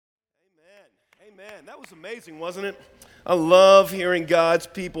Amen. That was amazing, wasn't it? I love hearing God's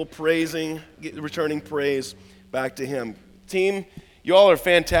people returning praise back to Him. Team, you all are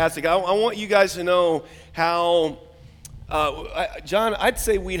fantastic. I want you guys to know how, John, I'd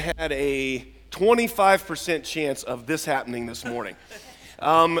say we'd had a 25% chance of this happening this morning.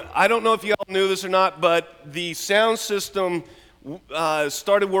 I don't know if you all knew this or not, but the sound system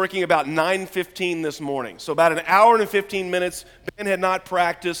started working about 9:15 this morning. So about an hour and 15 minutes. Band had not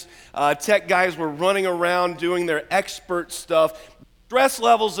practiced. Tech guys were running around doing their expert stuff. Stress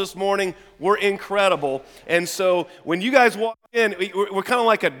levels this morning were incredible. And so when you guys walk in, we're kind of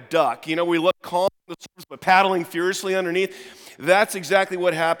like a duck. You know, we look calm, but paddling furiously underneath. That's exactly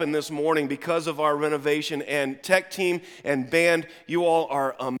what happened this morning because of our renovation. And tech team and band, you all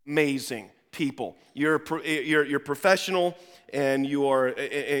are amazing people. You're professional. And you are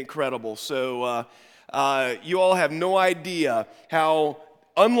incredible. So you all have no idea how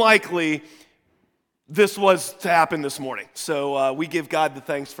unlikely this was to happen this morning. So we give God the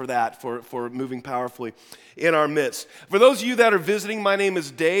thanks for that, for moving powerfully in our midst. For those of you that are visiting, my name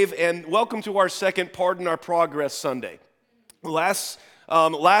is Dave, and welcome to our second Pardon Our Progress Sunday. Last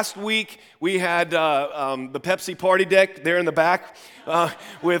week, we had the Pepsi party deck there in the back.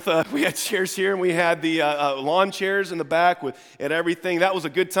 We had chairs here, and we had the lawn chairs in the back and everything. That was a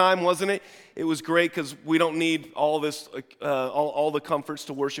good time, wasn't it? It was great because we don't need all this, all the comforts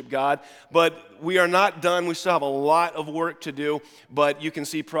to worship God. But we are not done. We still have a lot of work to do, but you can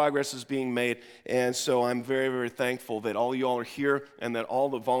see progress is being made. And so I'm very, very thankful that all you all are here and that all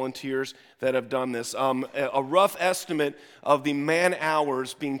the volunteers that have done this. A rough estimate of the man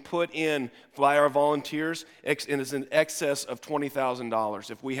hours being put in by our volunteers is in excess of $20,000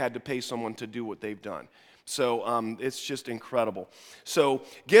 if we had to pay someone to do what they've done. So it's just incredible. So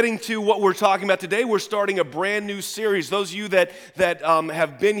getting to what we're talking about today, we're starting a brand new series. Those of you that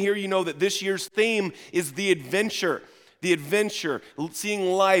have been here, you know that this year's theme is the adventure. The adventure,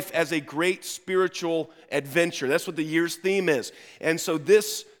 seeing life as a great spiritual adventure. That's what the year's theme is. And so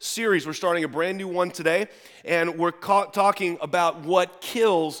this series, we're starting a brand new one today, and we're talking about what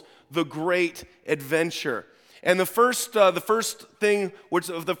kills the great adventure. And the first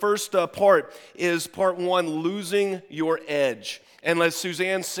part is part one, losing your edge. And as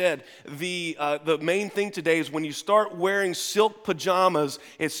Suzanne said, the main thing today is when you start wearing silk pajamas,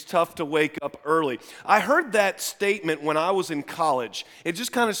 it's tough to wake up early. I heard that statement when I was in college. It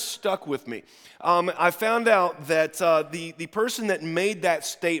just kind of stuck with me. I found out that the person that made that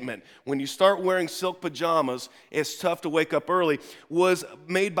statement, when you start wearing silk pajamas, it's tough to wake up early, was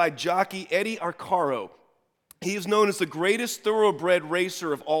made by jockey Eddie Arcaro. He is known as the greatest thoroughbred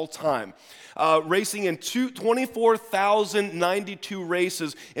racer of all time, racing in 24,092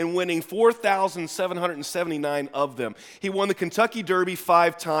 races and winning 4,779 of them. He won the Kentucky Derby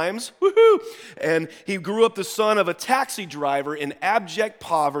 5 times, woohoo! And he grew up the son of a taxi driver in abject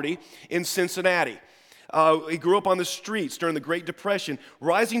poverty in Cincinnati. He grew up on the streets during the Great Depression,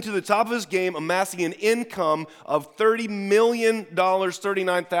 rising to the top of his game, amassing an income of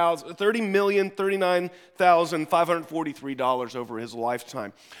 $30,039,543 over his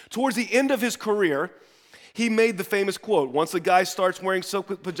lifetime. Towards the end of his career, he made the famous quote, once a guy starts wearing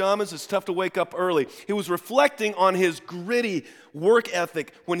silk pajamas, it's tough to wake up early. He was reflecting on his gritty work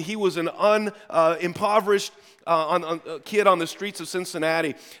ethic when he was an impoverished kid on the streets of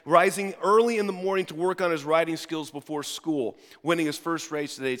Cincinnati, rising early in the morning to work on his riding skills before school, winning his first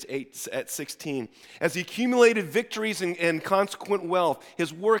race at age 8 at 16. As he accumulated victories and consequent wealth,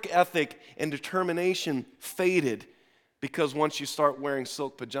 his work ethic and determination faded because once you start wearing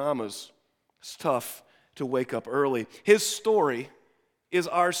silk pajamas, it's tough to wake up early. His story is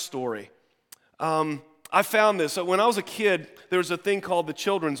our story. I found this. So when I was a kid, there was a thing called the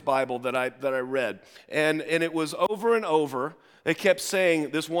Children's Bible that I read. And it was over and over. It kept saying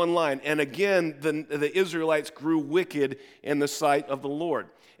this one line. And again, the Israelites grew wicked in the sight of the Lord.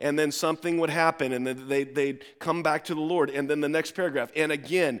 And then something would happen, and then they'd come back to the Lord. And then the next paragraph, and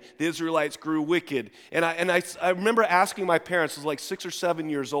again, the Israelites grew wicked. And I remember asking my parents, I was like 6 or 7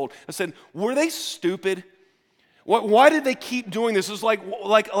 years old, I said, were they stupid? Why did they keep doing this? It was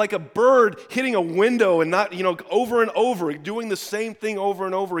like a bird hitting a window and not, over and over, doing the same thing over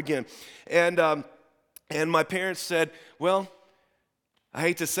and over again. And my parents said, well, I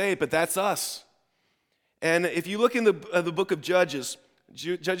hate to say it, but that's us. And if you look in the book of Judges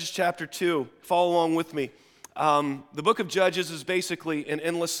chapter 2, follow along with me. The book of Judges is basically an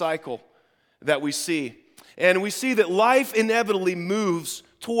endless cycle that we see. And we see that life inevitably moves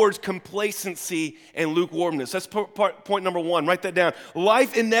towards complacency and lukewarmness. That's point number one. Write that down.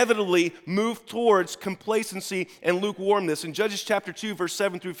 Life inevitably moved towards complacency and lukewarmness. In Judges chapter 2, verse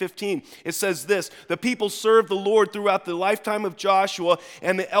 7 through 15, it says this: the people served the Lord throughout the lifetime of Joshua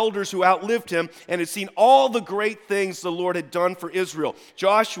and the elders who outlived him, and had seen all the great things the Lord had done for Israel.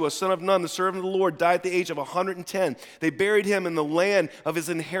 Joshua, son of Nun, the servant of the Lord, died at the age of 110. They buried him in the land of his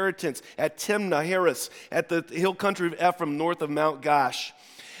inheritance at Timnah Heres, at the hill country of Ephraim, north of Mount Gash.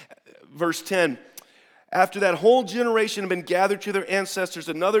 Verse 10, after that whole generation had been gathered to their ancestors,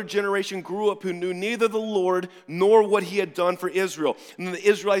 another generation grew up who knew neither the Lord nor what he had done for Israel. And the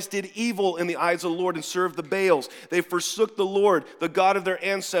Israelites did evil in the eyes of the Lord and served the Baals. They forsook the Lord, the God of their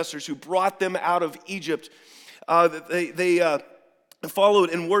ancestors, who brought them out of Egypt. They followed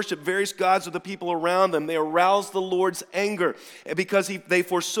and worshiped various gods of the people around them. They aroused the Lord's anger because they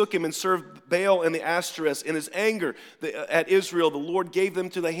forsook him and served Baal and the Ashtoreth. In his anger at Israel, the Lord gave them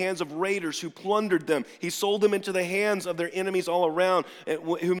to the hands of raiders who plundered them. He sold them into the hands of their enemies all around,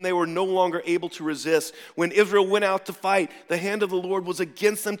 whom they were no longer able to resist. When Israel went out to fight, the hand of the Lord was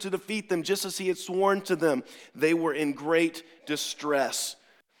against them to defeat them, just as he had sworn to them. They were in great distress.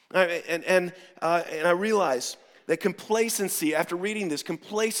 And I realize that complacency, after reading this,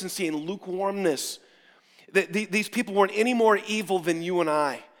 complacency and lukewarmness, that these people weren't any more evil than you and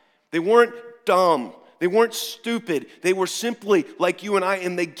I. They weren't dumb. They weren't stupid. They were simply like you and I,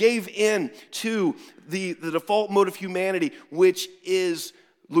 and they gave in to the default mode of humanity, which is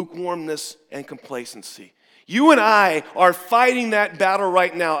lukewarmness and complacency. You and I are fighting that battle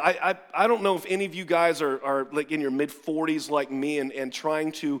right now. I don't know if any of you guys are like in your mid-40s like me and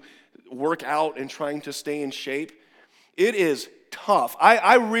trying to work out and trying to stay in shape. It is tough.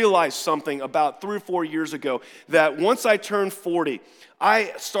 I realized something about 3 or 4 years ago, that once I turned 40,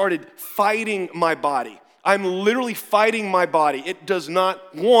 I started fighting my body. I'm literally fighting my body. It does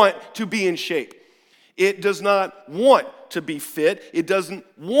not want to be in shape. It does not want to be fit. It doesn't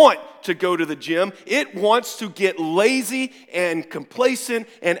want to go to the gym. It wants to get lazy and complacent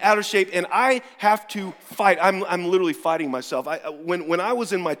and out of shape, and I have to fight. I'm literally fighting myself. When I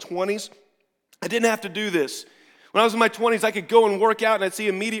was in my 20s, I didn't have to do this. When I was in my 20s, I could go and work out and I'd see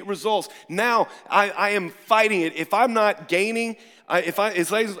immediate results. Now, I am fighting it. If I'm not gaining,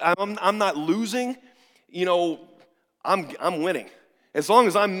 I'm not losing, I'm winning. As long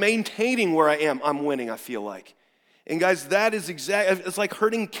as I'm maintaining where I am, I'm winning, I feel like. And guys, that is it's like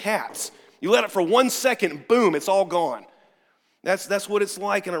herding cats. You let it for 1 second, and boom, it's all gone. That's what it's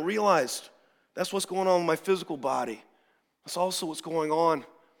like, and I realized that's what's going on with my physical body. That's also what's going on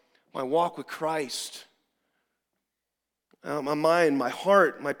my walk with Christ. My mind, my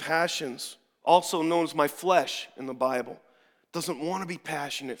heart, my passions, also known as my flesh in the Bible, doesn't want to be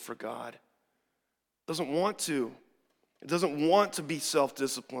passionate for God. Doesn't want to. It doesn't want to be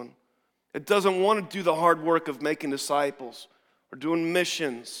self-disciplined. It doesn't want to do the hard work of making disciples or doing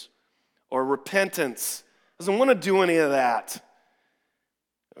missions or repentance. It doesn't want to do any of that.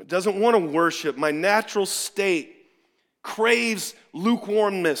 It doesn't want to worship. My natural state craves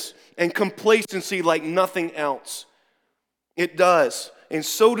lukewarmness and complacency like nothing else. It does, and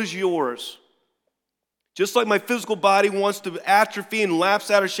so does yours. Just like my physical body wants to atrophy and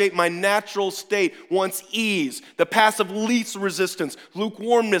lapse out of shape, my natural state wants ease, the path of least resistance,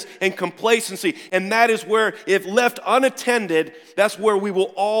 lukewarmness, and complacency. And that is where, if left unattended, that's where we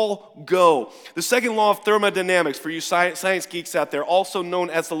will all go. The second law of thermodynamics, for you science geeks out there, also known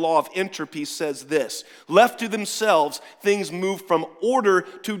as the law of entropy, says this: left to themselves, things move from order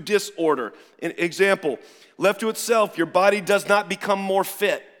to disorder. An example, left to itself, your body does not become more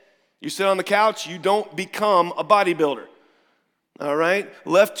fit. You sit on the couch, you don't become a bodybuilder. All right?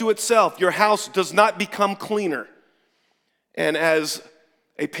 Left to itself, your house does not become cleaner. And as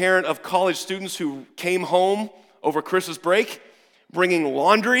a parent of college students who came home over Christmas break bringing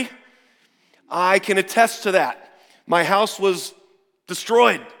laundry, I can attest to that. My house was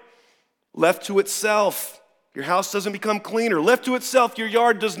destroyed. Left to itself, your house doesn't become cleaner. Left to itself, your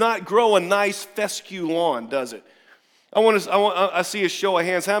yard does not grow a nice fescue lawn, does it? I see a show of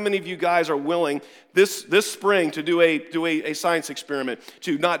hands. How many of you guys are willing this spring to do a science experiment,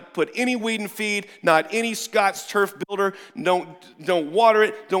 to not put any weed and feed, not any Scott's turf builder, don't water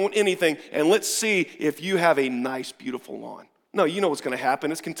it, don't anything, and let's see if you have a nice, beautiful lawn. No, you know what's going to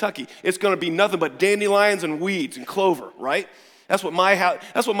happen. It's Kentucky. It's going to be nothing but dandelions and weeds and clover, right? That's what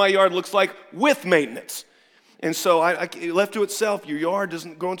my yard looks like with maintenance. And so, left to itself, your yard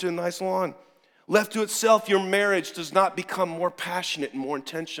doesn't grow into a nice lawn. Left to itself, your marriage does not become more passionate and more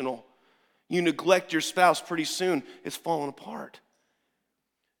intentional. You neglect your spouse, pretty soon it's falling apart.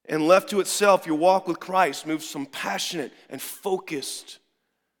 And left to itself, your walk with Christ moves from passionate and focused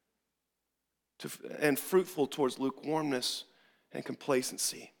and fruitful towards lukewarmness and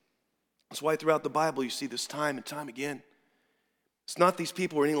complacency. That's why throughout the Bible you see this time and time again. It's not these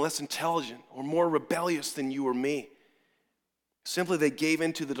people who are any less intelligent or more rebellious than you or me. Simply they gave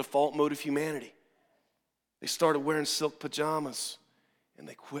in to the default mode of humanity. They started wearing silk pajamas and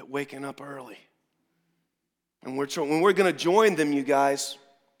they quit waking up early. And when we're going to join them, you guys,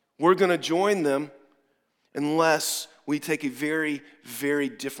 we're going to join them unless we take a very, very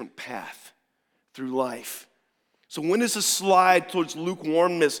different path through life. So when does a slide towards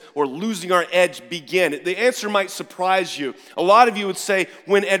lukewarmness or losing our edge begin? The answer might surprise you. A lot of you would say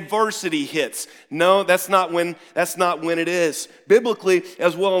when adversity hits. No, that's not when it is. Biblically,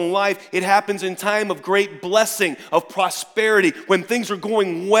 as well in life, it happens in time of great blessing, of prosperity, when things are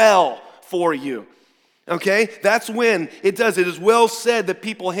going well for you. Okay? That's when it does. It is well said that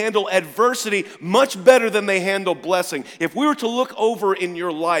people handle adversity much better than they handle blessing. If we were to look over in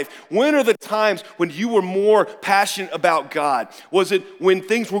your life, when are the times when you were more passionate about God? Was it when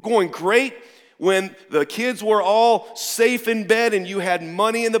things were going great? When the kids were all safe in bed and you had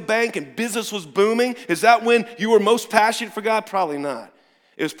money in the bank and business was booming? Is that when you were most passionate for God? Probably not.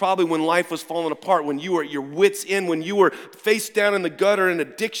 It was probably when life was falling apart, when you were at your wits' end, when you were face down in the gutter in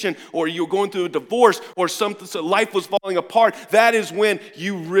addiction, or you were going through a divorce, or something, so life was falling apart. That is when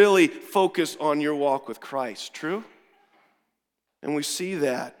you really focus on your walk with Christ. True? And we see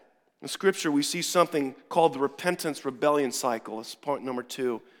that. In Scripture, we see something called the repentance rebellion cycle. That's point number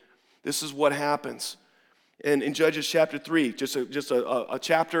 2. This is what happens. And in Judges chapter 3, just a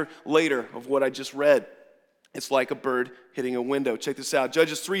chapter later of what I just read, it's like a bird hitting a window. Check this out.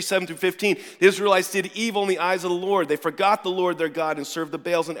 Judges 3, 7 through 15. The Israelites did evil in the eyes of the Lord. They forgot the Lord their God and served the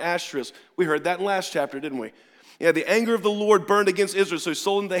Baals and Ashtoreths. We heard that in last chapter, didn't we? Yeah, the anger of the Lord burned against Israel, so he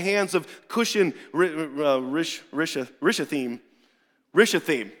sold into the hands of Cushan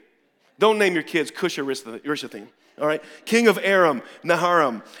Rishathaim. Don't name your kids Cushan Rishathaim. All right, king of Aram,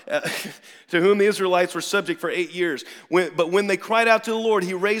 Naharam, to whom the Israelites were subject for 8 years. But when they cried out to the Lord,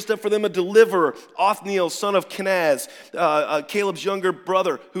 he raised up for them a deliverer, Othniel, son of Kenaz, Caleb's younger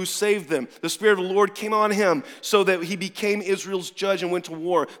brother, who saved them. The Spirit of the Lord came on him, so that he became Israel's judge and went to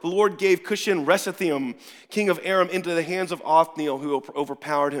war. The Lord gave Cushan Rishathaim, king of Aram, into the hands of Othniel, who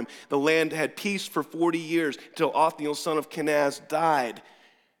overpowered him. The land had peace for 40 years, until Othniel, son of Kenaz, died.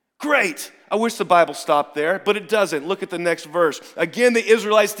 Great! I wish the Bible stopped there, but it doesn't. Look at the next verse. Again, the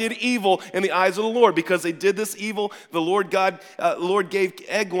Israelites did evil in the eyes of the Lord. Because they did this evil, the Lord gave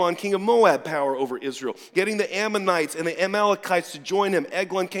Eglon, king of Moab, power over Israel. Getting the Ammonites and the Amalekites to join him,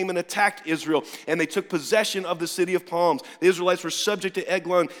 Eglon came and attacked Israel, and they took possession of the city of palms. The Israelites were subject to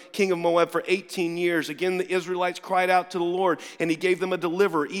Eglon, king of Moab, for 18 years. Again, the Israelites cried out to the Lord, and he gave them a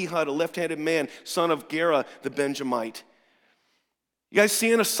deliverer, Ehud, a left-handed man, son of Gera, the Benjamite. You guys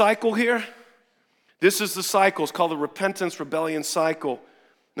seeing a cycle here? This is the cycle. It's called the repentance rebellion cycle.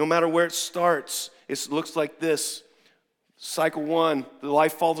 No matter where it starts, it looks like this. Cycle 1, the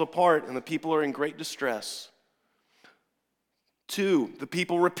life falls apart and the people are in great distress. 2, the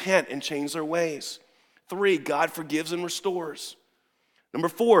people repent and change their ways. 3, God forgives and restores. Number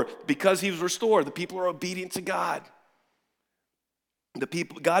 4, because he was restored, the people are obedient to God.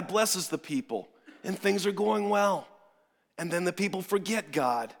 God blesses the people and things are going well. And then the people forget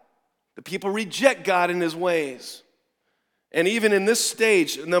God. The people reject God in his ways. And even in this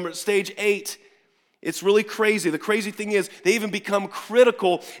stage 8, it's really crazy. The crazy thing is they even become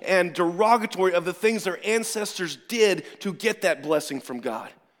critical and derogatory of the things their ancestors did to get that blessing from God.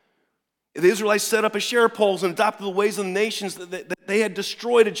 The Israelites set up Asherah poles and adopted the ways of the nations that they had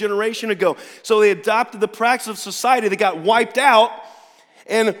destroyed a generation ago. So they adopted the practice of society that got wiped out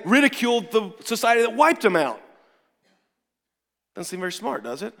and ridiculed the society that wiped them out. Doesn't seem very smart,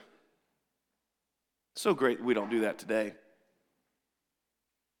 does it? So great we don't do that today.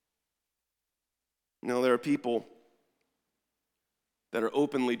 No, there are people that are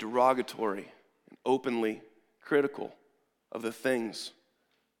openly derogatory and openly critical of the things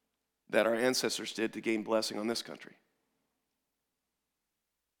that our ancestors did to gain blessing on this country.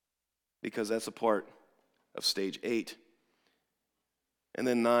 Because that's a part of stage 8. And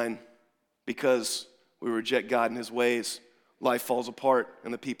then 9, because we reject God and his ways, life falls apart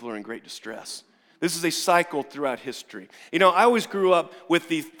and the people are in great distress. This is a cycle throughout history. You know, I always grew up with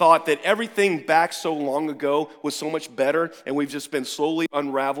the thought that everything back so long ago was so much better, and we've just been slowly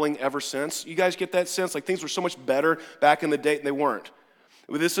unraveling ever since. You guys get that sense? Like things were so much better back in the day, and they weren't.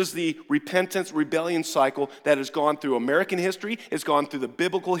 This is the repentance rebellion cycle that has gone through American history. It's gone through the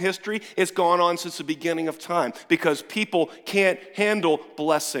biblical history. It's gone on since the beginning of time because people can't handle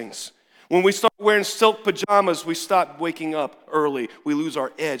blessings. When we start wearing silk pajamas, we stop waking up early. We lose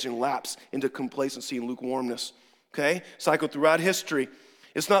our edge and lapse into complacency and lukewarmness. Okay? Cycle throughout history.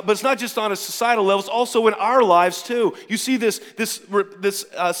 But it's not just on a societal level, it's also in our lives too. You see this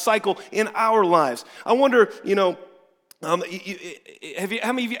cycle in our lives. I wonder, how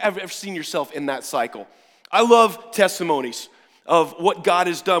many of you have ever seen yourself in that cycle? I love testimonies of what God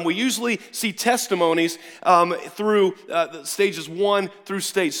has done. We usually see testimonies through stages 1 through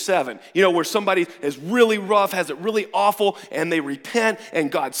stage 7, where somebody is really rough, has it really awful, and they repent,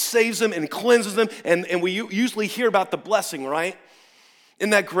 and God saves them and cleanses them, and we usually hear about the blessing, right?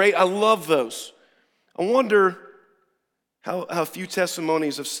 Isn't that great? I love those. I wonder how few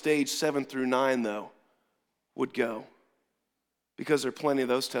testimonies of stage 7 through 9, though, would go, because there are plenty of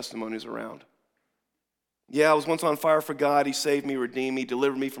those testimonies around. Yeah, I was once on fire for God. He saved me, redeemed me,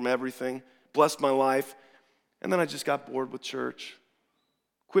 delivered me from everything, blessed my life. And then I just got bored with church,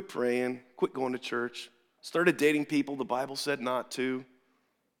 quit praying, quit going to church, started dating people the Bible said not to,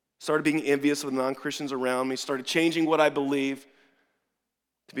 started being envious of the non-Christians around me, started changing what I believe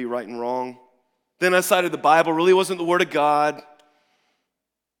to be right and wrong. Then I decided the Bible really wasn't the Word of God,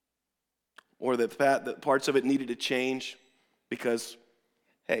 or that parts of it needed to change because,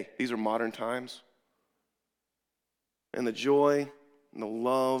 hey, these are modern times. And the joy and the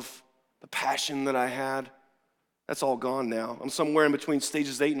love, the passion that I had, that's all gone now. I'm somewhere in between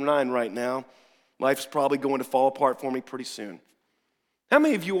stages 8 and 9 right now. Life's probably going to fall apart for me pretty soon. How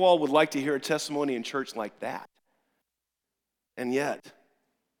many of you all would like to hear a testimony in church like that? And yet,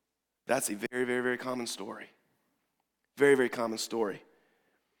 that's a very, very, very common story. Very, very common story.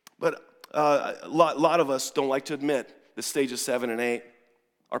 But a lot of us don't like to admit that stages 7 and 8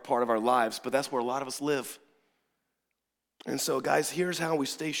 are part of our lives, but that's where a lot of us live. And so, guys, here's how we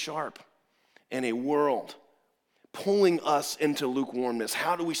stay sharp in a world pulling us into lukewarmness.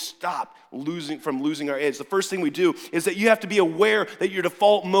 How do we stop losing our edge? The first thing we do is that you have to be aware that your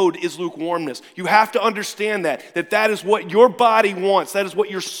default mode is lukewarmness. You have to understand that is what your body wants. That is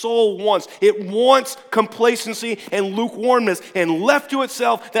what your soul wants. It wants complacency and lukewarmness. And left to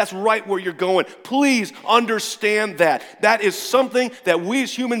itself, that's right where you're going. Please understand that. That is something that we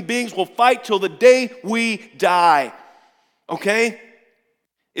as human beings will fight till the day we die. Okay?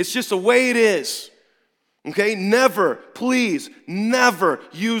 It's just the way it is. Okay? Never, please, never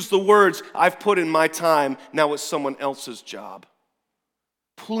use the words, I've put in my time, now it's someone else's job.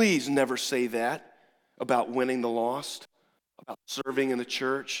 Please never say that about winning the lost, about serving in the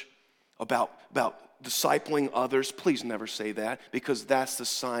church, about discipling others. Please never say that, because that's the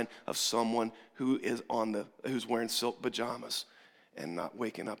sign of someone who is who's wearing silk pajamas and not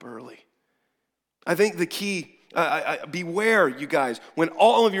waking up early. I think the key, beware, you guys, when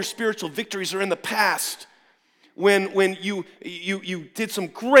all of your spiritual victories are in the past, when you did some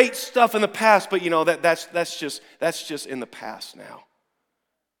great stuff in the past, but that's just in the past now.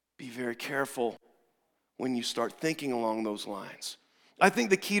 Be very careful when you start thinking along those lines. I think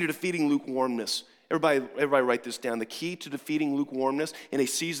the key to defeating lukewarmness, everybody write this down. The key to defeating lukewarmness in a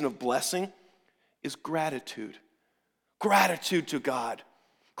season of blessing is gratitude. Gratitude to God.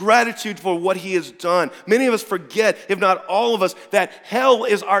 Gratitude for what He has done. Many of us forget, if not all of us, that hell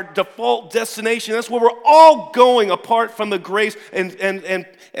is our default destination. That's where we're all going apart from the grace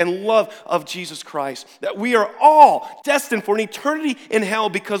and love of Jesus Christ. That we are all destined for an eternity in hell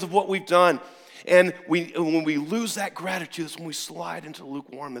because of what we've done. And when we lose that gratitude, that's when we slide into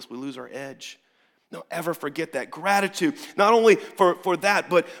lukewarmness. We lose our edge. Don't ever forget that. Gratitude, not only for that,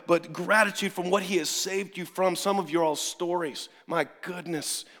 but gratitude from what He has saved you from. Some of your all stories. My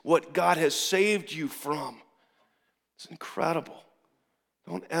goodness, what God has saved you from. It's incredible.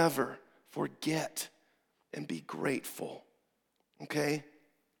 Don't ever forget and be grateful. Okay?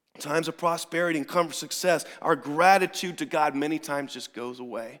 In times of prosperity and comfort, success, our gratitude to God many times just goes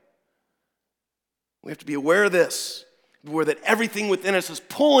away. We have to be aware of this. Where that everything within us is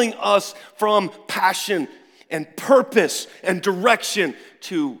pulling us from passion and purpose and direction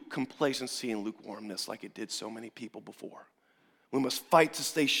to complacency and lukewarmness like it did so many people before. We must fight to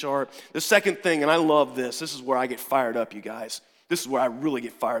stay sharp. The second thing, and I love this, this is where I get fired up, you guys. This is where I really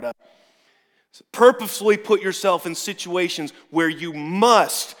get fired up. So purposefully put yourself in situations where you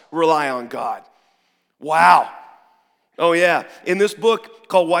must rely on God. Wow. Oh yeah, in this book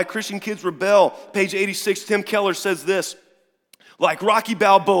called Why Christian Kids Rebel, page 86, Tim Keller says this, like Rocky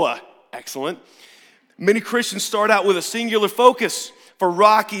Balboa, excellent, many Christians start out with a singular focus. For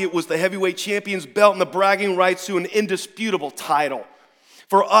Rocky, it was the heavyweight champion's belt and the bragging rights to an indisputable title.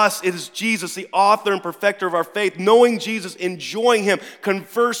 For us, it is Jesus, the author and perfecter of our faith, knowing Jesus, enjoying him,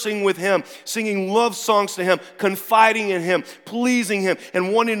 conversing with him, singing love songs to him, confiding in him, pleasing him,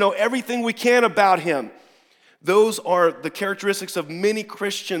 and wanting to know everything we can about him. Those are the characteristics of many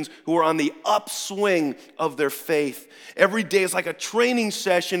Christians who are on the upswing of their faith. Every day is like a training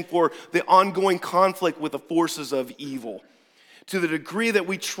session for the ongoing conflict with the forces of evil. To the degree that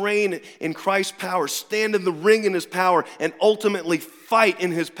we train in Christ's power, stand in the ring in his power, and ultimately fight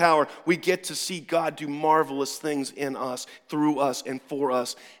in his power, we get to see God do marvelous things in us, through us, and for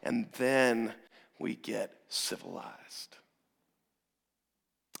us, and then we get civilized.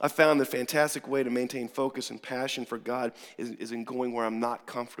 I found the fantastic way to maintain focus and passion for God is in going where I'm not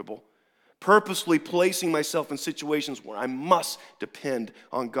comfortable, purposely placing myself in situations where I must depend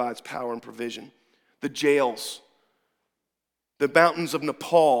on God's power and provision. The jails, the mountains of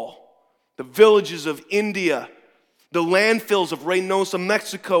Nepal, the villages of India, the landfills of Reynosa,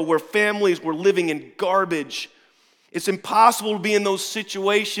 Mexico, where families were living in garbage. It's impossible to be in those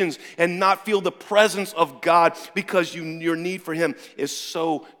situations and not feel the presence of God because your need for him is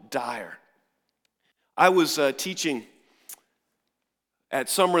so dire. I was teaching at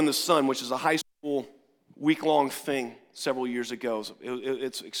Summer in the Sun, which is a high school week-long thing several years ago.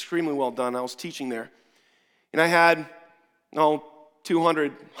 It's extremely well done. I was teaching there, and I had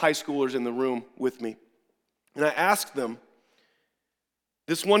 200 high schoolers in the room with me. And I asked them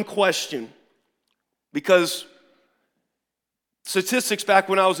this one question because statistics back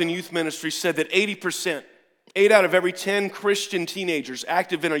when I was in youth ministry said that 80%, 8 out of every 10 Christian teenagers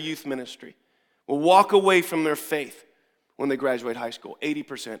active in our youth ministry will walk away from their faith when they graduate high school.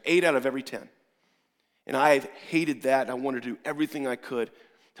 80%, 8 out of every 10. And I hated that, and I wanted to do everything I could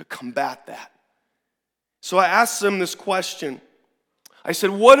to combat that. So I asked them this question. I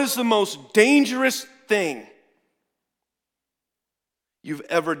said, what is the most dangerous thing you've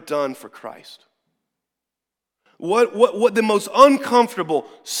ever done for Christ? What the most uncomfortable,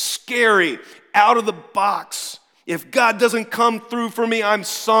 scary, out of the box, if God doesn't come through for me, I'm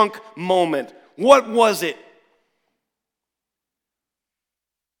sunk moment? What was it?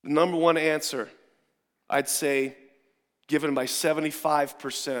 The number one answer, I'd say, given by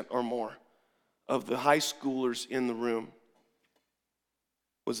 75% or more of the high schoolers in the room,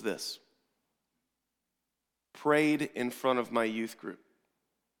 was this: prayed in front of my youth group.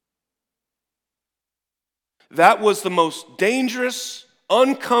 That was the most dangerous,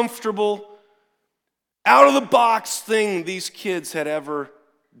 uncomfortable, out of the box thing these kids had ever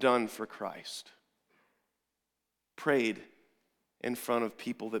done for Christ. Prayed in front of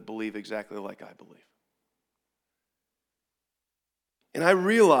people that believe exactly like I believe. And I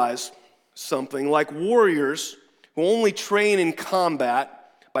realized something, like warriors who only train in combat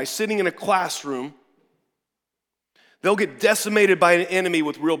by sitting in a classroom, they'll get decimated by an enemy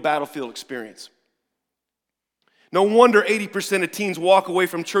with real battlefield experience. No wonder 80% of teens walk away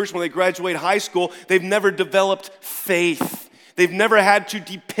from church when they graduate high school. They've never developed faith. They've never had to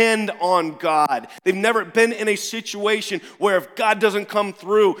depend on God. They've never been in a situation where if God doesn't come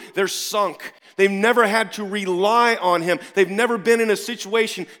through, they're sunk. They've never had to rely on him. They've never been in a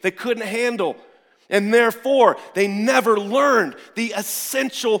situation they couldn't handle. And therefore, they never learned the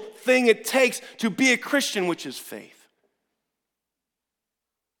essential thing it takes to be a Christian, which is faith.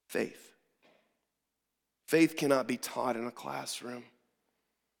 Faith. Faith cannot be taught in a classroom.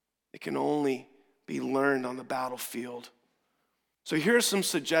 It can only be learned on the battlefield. So here are some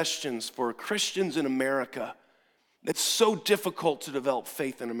suggestions for Christians in America. It's so difficult to develop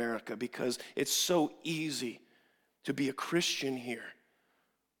faith in America because it's so easy to be a Christian here.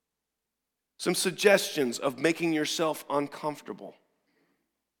 Some suggestions of making yourself uncomfortable.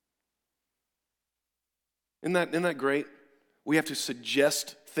 Isn't that great? We have to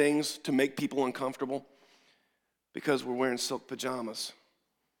suggest things to make people uncomfortable because we're wearing silk pajamas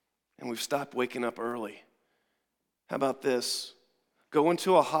and we've stopped waking up early. How about this? Go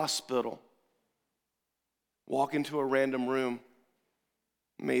into a hospital, walk into a random room,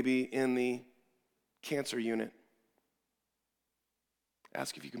 maybe in the cancer unit.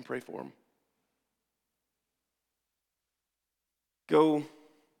 Ask if you can pray for them. Go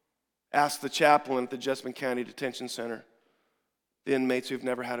ask the chaplain at the Jessamine County Detention Center, the inmates who've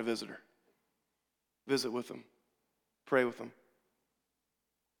never had a visitor. Visit with them. Pray with them.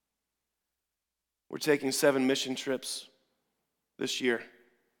 We're taking 7 mission trips this year.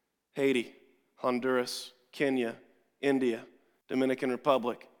 Haiti, Honduras, Kenya, India, Dominican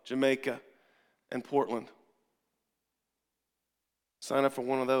Republic, Jamaica, and Portland. Sign up for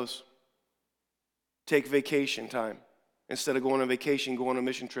one of those. Take vacation time. Instead of going on vacation, go on a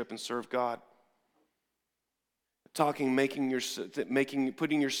mission trip and serve God.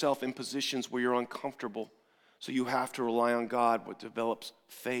 putting yourself in positions where you're uncomfortable. So you have to rely on God, what develops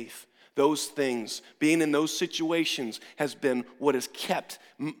faith. Those things, being in those situations, has been what has kept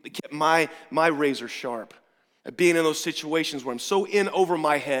my razor sharp. Being in those situations where I'm so in over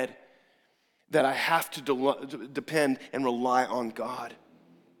my head that I have to depend and rely on God.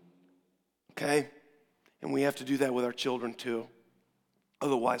 Okay? And we have to do that with our children too.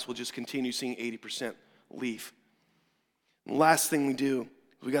 Otherwise, we'll just continue seeing 80% leave. And the last thing we do,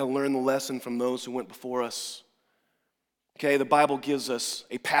 we got to learn the lesson from those who went before us. Okay, the Bible gives us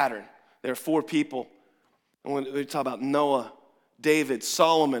a pattern. There are 4 people. And when we talk about Noah, David,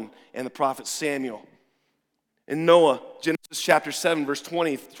 Solomon, and the prophet Samuel. In Noah, Genesis chapter 7, verse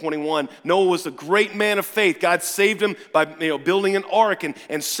 20, 21, Noah was a great man of faith. God saved him by building an ark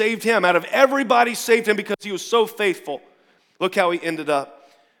and saved him. Out of everybody, saved him because he was so faithful. Look how he ended up.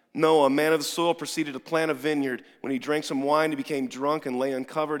 Noah, a man of the soil, proceeded to plant a vineyard. When he drank some wine, he became drunk and lay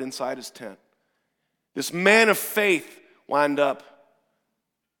uncovered inside his tent. This man of faith wound up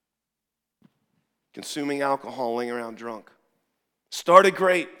consuming alcohol, laying around drunk. Started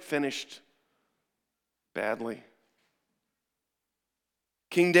great, finished badly.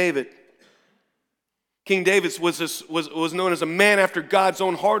 King David was known as a man after God's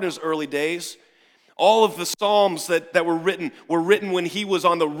own heart in his early days. All of the Psalms that were written when he was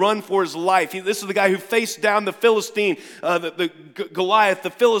on the run for his life. This is the guy who faced down the Philistine, the Goliath, the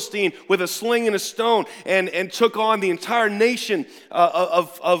Philistine, with a sling and a stone and took on the entire nation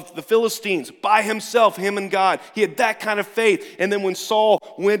of the Philistines by himself, him and God. He had that kind of faith. And then when Saul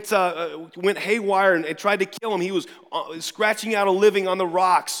went haywire and tried to kill him, he was scratching out a living on the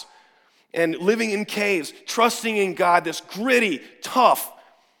rocks and living in caves, trusting in God, this gritty, tough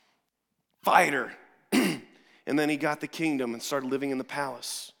fighter. And then he got the kingdom and started living in the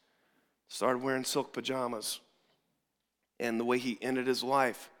palace. Started wearing silk pajamas. And the way he ended his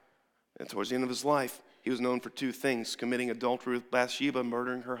life, and towards the end of his life, he was known for 2 things: committing adultery with Bathsheba,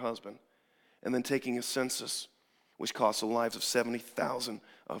 murdering her husband, and then taking a census, which cost the lives of 70,000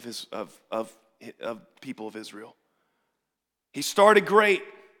 of people of Israel. He started great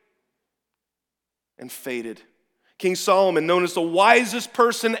and faded. King Solomon, known as the wisest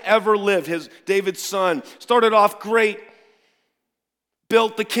person ever lived, David's son, started off great,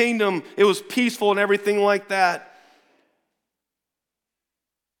 built the kingdom, it was peaceful and everything like that.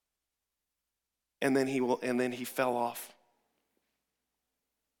 And then he fell off.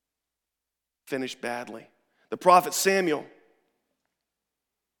 Finished badly. The prophet Samuel,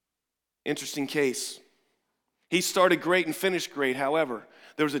 interesting case. He started great and finished great. However,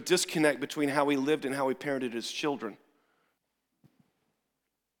 there was a disconnect between how he lived and how he parented his children.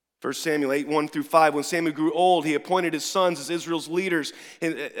 1 Samuel 8, 1-5, when Samuel grew old, he appointed his sons as Israel's leaders.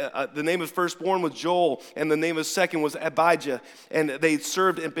 The name of his firstborn was Joel, and the name of his second was Abijah, and they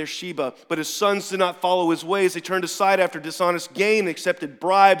served in Beersheba. But his sons did not follow his ways. They turned aside after dishonest gain, accepted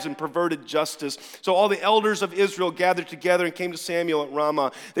bribes, and perverted justice. So all the elders of Israel gathered together and came to Samuel at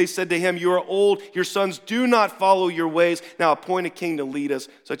Ramah. They said to him, "You are old, your sons do not follow your ways. Now appoint a king to lead us,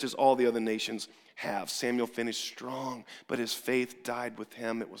 such as all the other nations have." Samuel finished strong, but his faith died with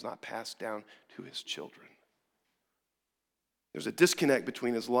him. It was not passed down to his children. There's a disconnect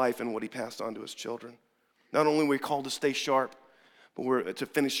between his life and what he passed on to his children. Not only are we called to stay sharp, but we're to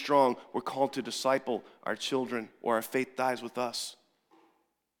finish strong. We're called to disciple our children, or our faith dies with us.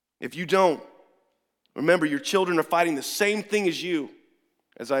 If you don't, remember, your children are fighting the same thing as you.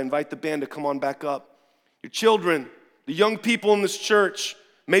 As I invite the band to come on back up, your children, the young people in this church,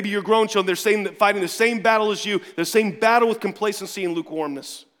 maybe your grown children, they're fighting the same battle as you, the same battle with complacency and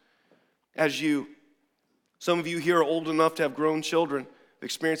lukewarmness as you. Some of you here are old enough to have grown children,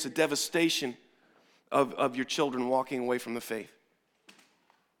 experienced the devastation of your children walking away from the faith.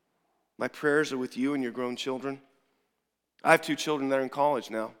 My prayers are with you and your grown children. I have 2 children that are in college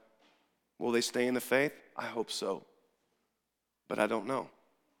now. Will they stay in the faith? I hope so. But I don't know.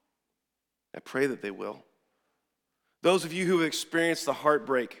 I pray that they will. Those of you who have experienced the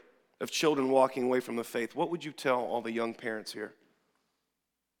heartbreak of children walking away from the faith, what would you tell all the young parents here?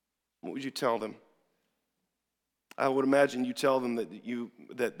 What would you tell them? I would imagine you tell them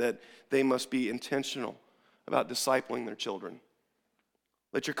that they must be intentional about discipling their children.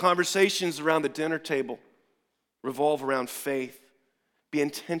 Let your conversations around the dinner table revolve around faith. Be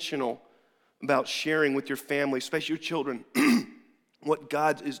intentional about sharing with your family, especially your children, what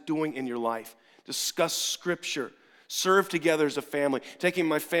God is doing in your life. Discuss Scripture. Serve together as a family. Taking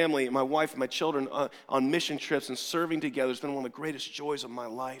my family, my wife, and my children on mission trips and serving together has been one of the greatest joys of my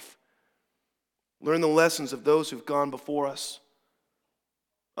life. Learn the lessons of those who've gone before us.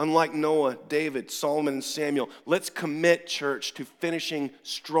 Unlike Noah, David, Solomon, and Samuel, let's commit, church, to finishing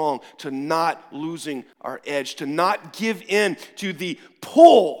strong, to not losing our edge, to not give in to the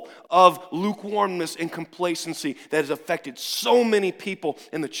pull of lukewarmness and complacency that has affected so many people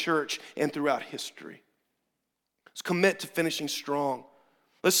in the church and throughout history. Let's commit to finishing strong.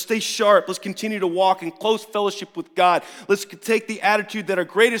 Let's stay sharp. Let's continue to walk in close fellowship with God. Let's take the attitude that our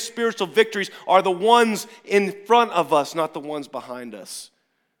greatest spiritual victories are the ones in front of us, not the ones behind us.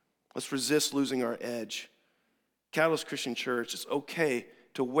 Let's resist losing our edge. Catalyst Christian Church, it's okay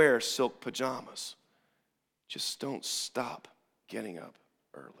to wear silk pajamas. Just don't stop getting up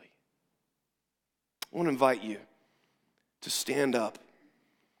early. I want to invite you to stand up.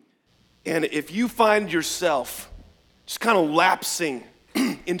 And if you find yourself just kind of lapsing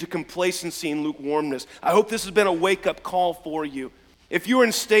into complacency and lukewarmness, I hope this has been a wake-up call for you. If you're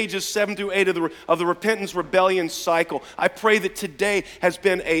in stages 7 through 8 of the repentance rebellion cycle, I pray that today has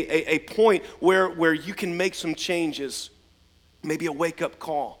been a point where you can make some changes, maybe a wake-up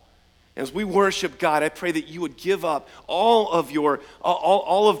call. And as we worship God, I pray that you would give up all of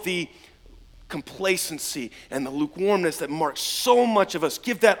the complacency and the lukewarmness that marks so much of us.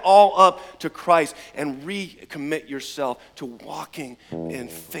 Give that all up to Christ and recommit yourself to walking in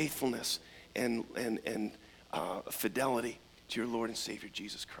faithfulness and fidelity to your Lord and Savior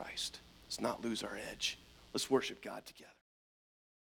Jesus Christ. Let's not lose our edge. Let's worship God together.